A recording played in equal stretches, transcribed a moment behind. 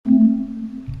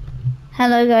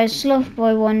Hello guys,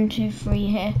 Slothboy123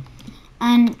 here,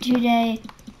 and today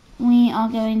we are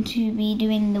going to be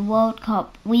doing the World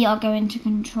Cup. We are going to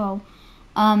control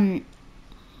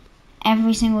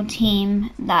every single team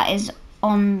that is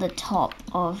on the top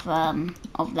of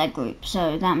their group.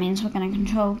 So that means we're going to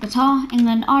control Qatar,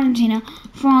 England, Argentina,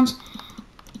 France,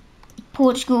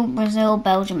 Portugal, Brazil,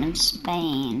 Belgium, and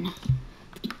Spain.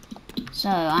 So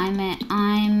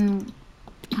I'm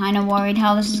kind of worried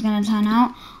how this is going to turn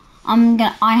out.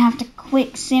 I have to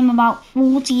quick sim about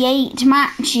 48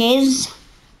 matches.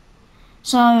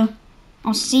 So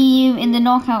I'll see you in the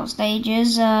knockout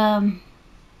stages. Bye,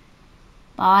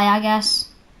 I guess.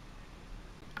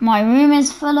 My room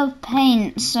is full of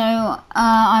paint, so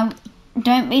I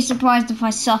don't be surprised if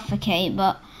I suffocate.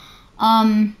 But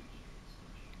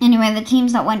anyway, the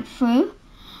teams that went through: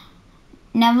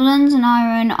 Netherlands and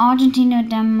Ireland, Argentina,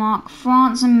 Denmark,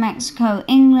 France and Mexico,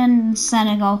 England and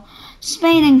Senegal,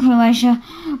 Spain and Croatia,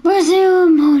 Brazil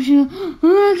and Portugal,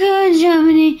 America and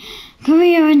Germany,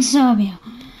 Korea and Serbia.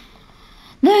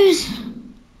 Those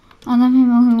are the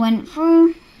people who went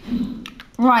through.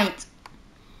 Right.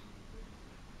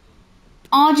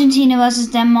 Argentina versus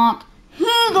Denmark.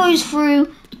 Who goes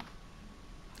through?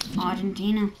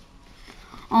 Argentina.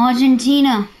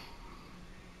 Argentina.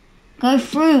 Go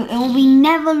through. It will be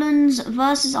Netherlands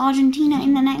versus Argentina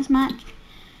in the next match.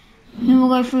 Who will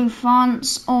go through,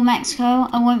 France or Mexico?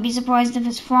 I won't be surprised if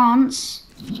it's France.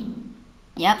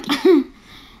 Yep.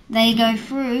 They go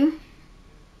through.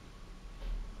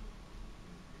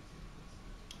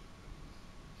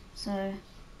 So,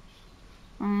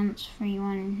 France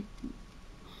 3-1.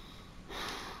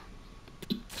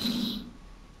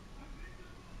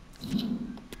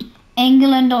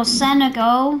 England or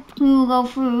Senegal, who will go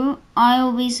through? I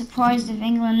will be surprised if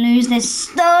England lose this.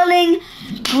 Sterling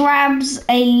grabs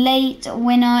a late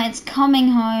winner. It's coming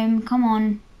home. Come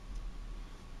on.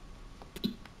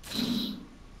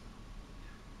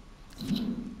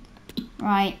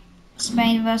 Right.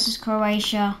 Spain versus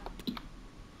Croatia.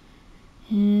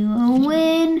 Who will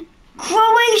win?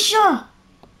 Croatia!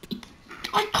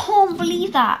 I can't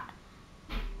believe that.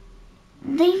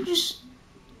 They've just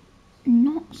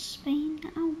knocked Spain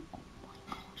out. Oh my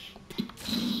gosh.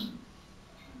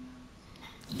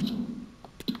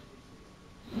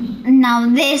 Now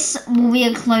this will be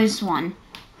a close one.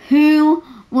 Who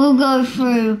will go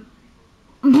through?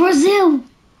 Brazil!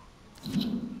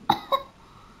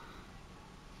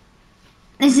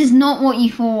 This is not what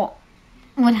you thought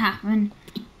would happen.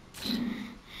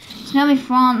 It's going to be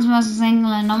France versus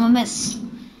England. I'm a bit...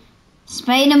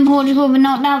 Spain and Portugal have been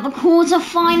knocked out the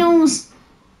quarterfinals.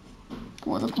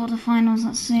 What are the quarterfinals?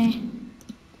 Let's see.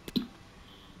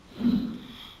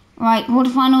 Right,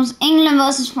 quarterfinals. England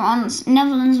versus France.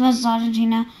 Netherlands versus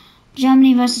Argentina.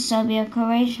 Germany versus Serbia.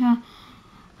 Croatia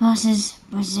versus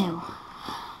Brazil.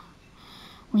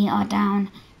 We are down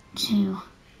to...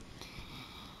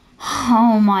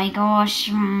 Oh my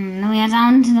gosh, man. We are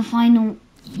down to the final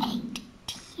 8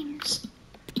 teams.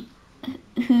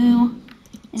 Who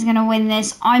is going to win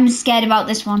this? I'm scared about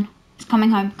this one. It's coming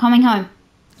home. Coming home.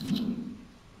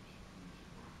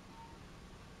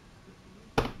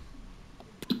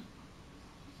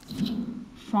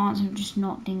 France have just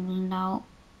knocked England out.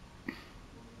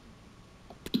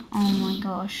 Oh my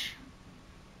gosh.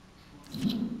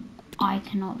 I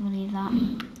cannot believe that.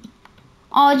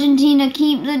 Argentina,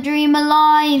 keep the dream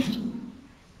alive.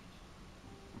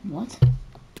 What?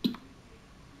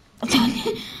 I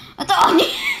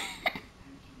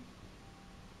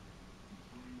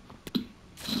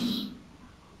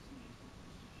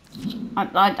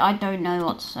don't I don't know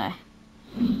what to say.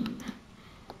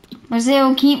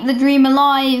 Brazil, keep the dream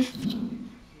alive.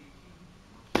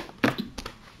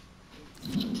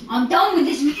 I'm done with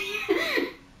this video.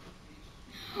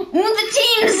 All the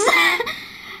teams.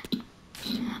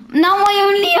 Now my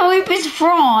only hope is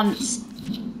France.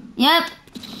 Yep.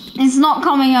 It's not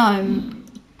coming home.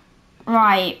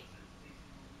 Right.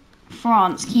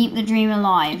 France, keep the dream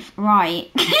alive. Right.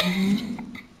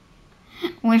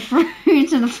 We're through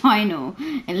to the final.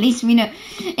 At least we know.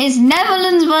 It's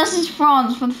Netherlands versus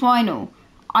France for the final.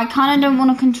 I kind of don't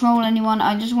want to control anyone.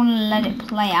 I just want to let it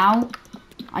play out.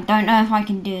 I don't know if I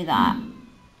can do that.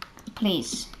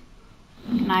 Please.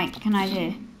 Can I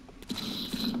do?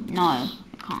 No, I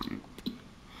can't.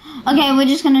 Okay, we're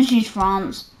just going to choose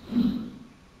France.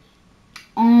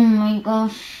 Oh my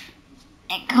gosh.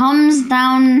 It comes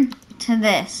down to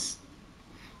this.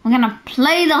 We're going to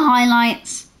play the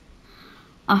highlights.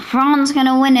 Are France going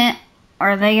to win it,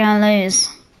 or are they going to lose?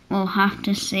 We'll have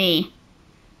to see.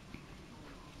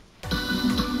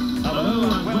 Hello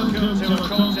and welcome to a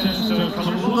contest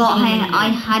from forgot I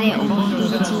had it on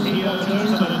TV.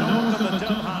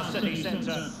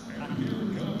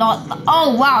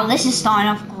 Oh wow, this is starting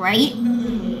off great.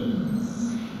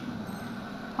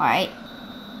 Alright.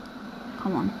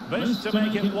 Come on.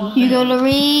 Hugo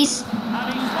Lloris.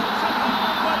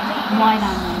 Why'd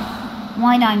I move?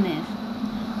 Why'd I move?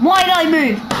 Why'd I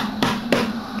move?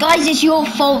 Guys, it's your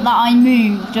fault that I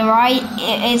moved, alright?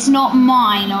 It's not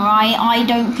mine, alright? I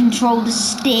don't control the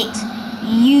sticks.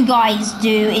 You guys do.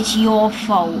 It's your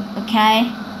fault,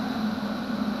 okay?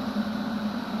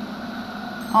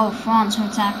 Oh, France are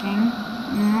attacking.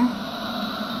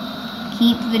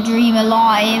 Keep the dream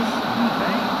alive.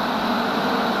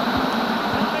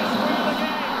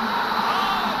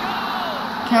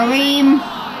 Kareem,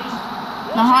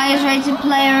 the highest rated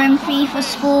player in FIFA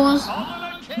scores.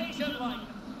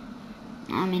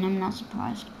 I mean, I'm not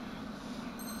surprised.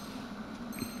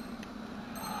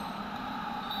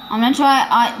 I'm gonna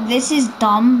try, this is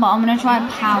dumb, but I'm gonna try a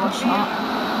power shot.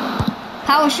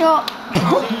 Power shot!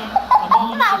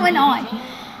 That went on.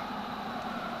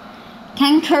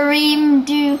 Can Kareem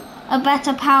do a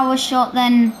better power shot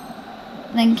than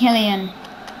Kylian?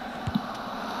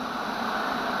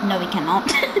 No, he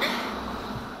cannot.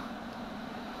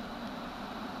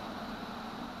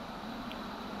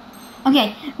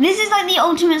 Okay, this is like the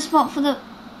ultimate spot for the...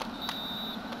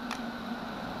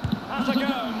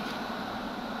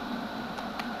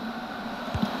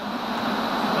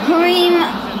 Kareem!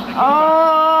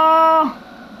 Oh!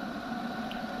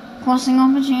 Crossing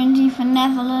opportunity for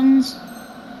Netherlands.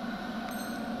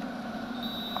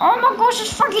 Oh my gosh,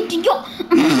 it's Frankie de Jong!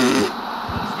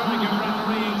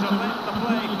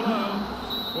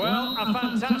 Well, a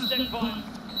fantastic point.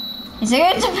 Is it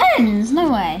going to pens?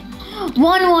 No way.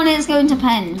 1-1, it's going to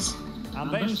pens.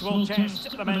 And this will test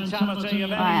the mentality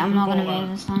of Alright, I'm not going to move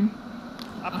this time.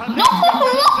 No!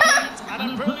 What?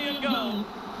 And a brilliant goal.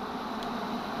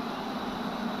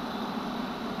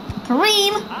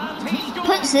 Kareem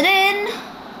puts it in.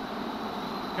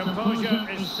 Composure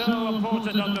is so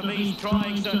important under these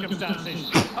trying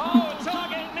circumstances. Oh,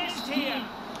 target missed here.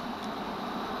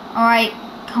 Alright,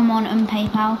 come on,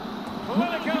 PayPal.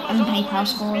 PayPal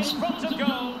scores.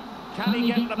 Can he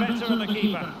get the better of the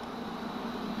keeper?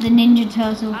 The Ninja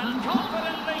Turtle.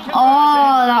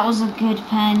 Oh, that was a good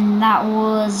pen. That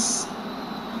was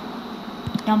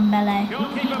Dumbele.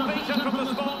 Goalkeeper beaten from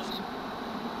the spot.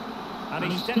 And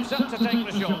he steps up to take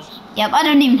the shot. Yep, I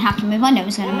don't even have to move. I know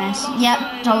he's going to miss.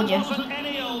 Yep, told you.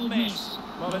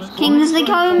 Kingsley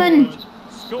Coman.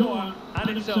 Score, and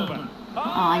it's over.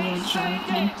 Oh, you're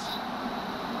joking.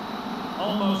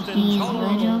 Almost He's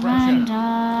Virgil van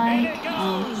Dijk.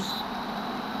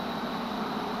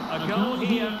 A goal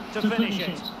here to finish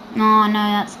it. Oh no,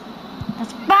 that's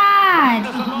bad.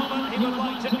 At the moment, he would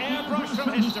like to airbrush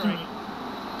from history.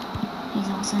 He's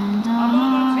also A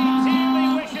moment he dearly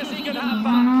wishes he could have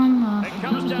back. It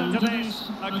comes down to this.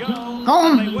 A goal. Go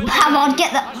on, Pavard,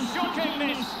 get that. A shocking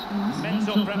miss.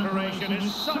 Mental preparation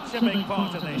is such a big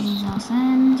part of this. He's also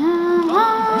Brilliant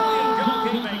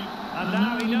goalkeeping. And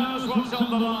now he knows what's on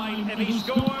the line. If he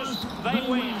scores, they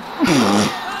win.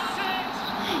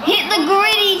 Hit the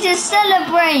gritty to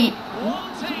celebrate.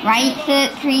 Right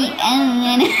foot creep and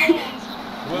then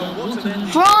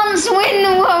France win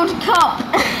the World Cup.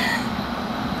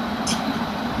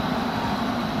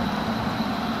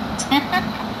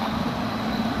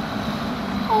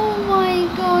 Oh my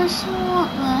gosh, what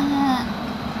the heck?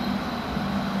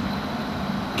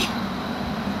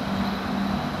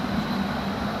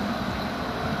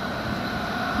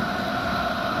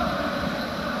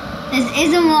 This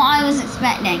isn't what I was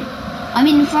expecting. I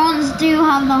mean, France do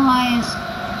have the highest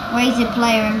rated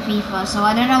player in FIFA, so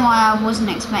I don't know why I wasn't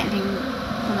expecting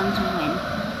for them to win.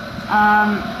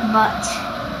 But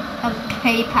a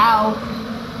PayPal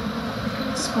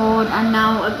scored, and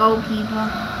now a goalkeeper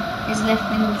is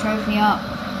lifting the trophy up.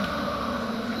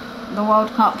 The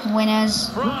World Cup winners.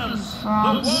 France. The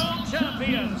world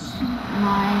champions.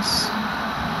 Nice.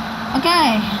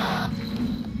 Okay.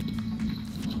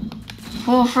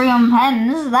 4-3 on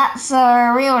pens. That's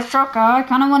a real shocker. I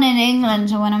kind of wanted England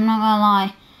to win, I'm not gonna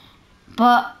lie.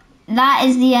 But that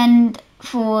is the end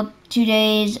for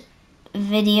today's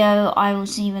video. I will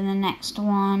see you in the next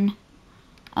one.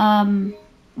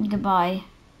 Goodbye.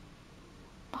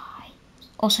 Bye.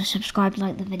 Also subscribe,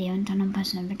 like the video, and turn on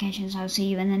post notifications. I will see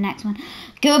you in the next one.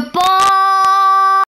 Goodbye.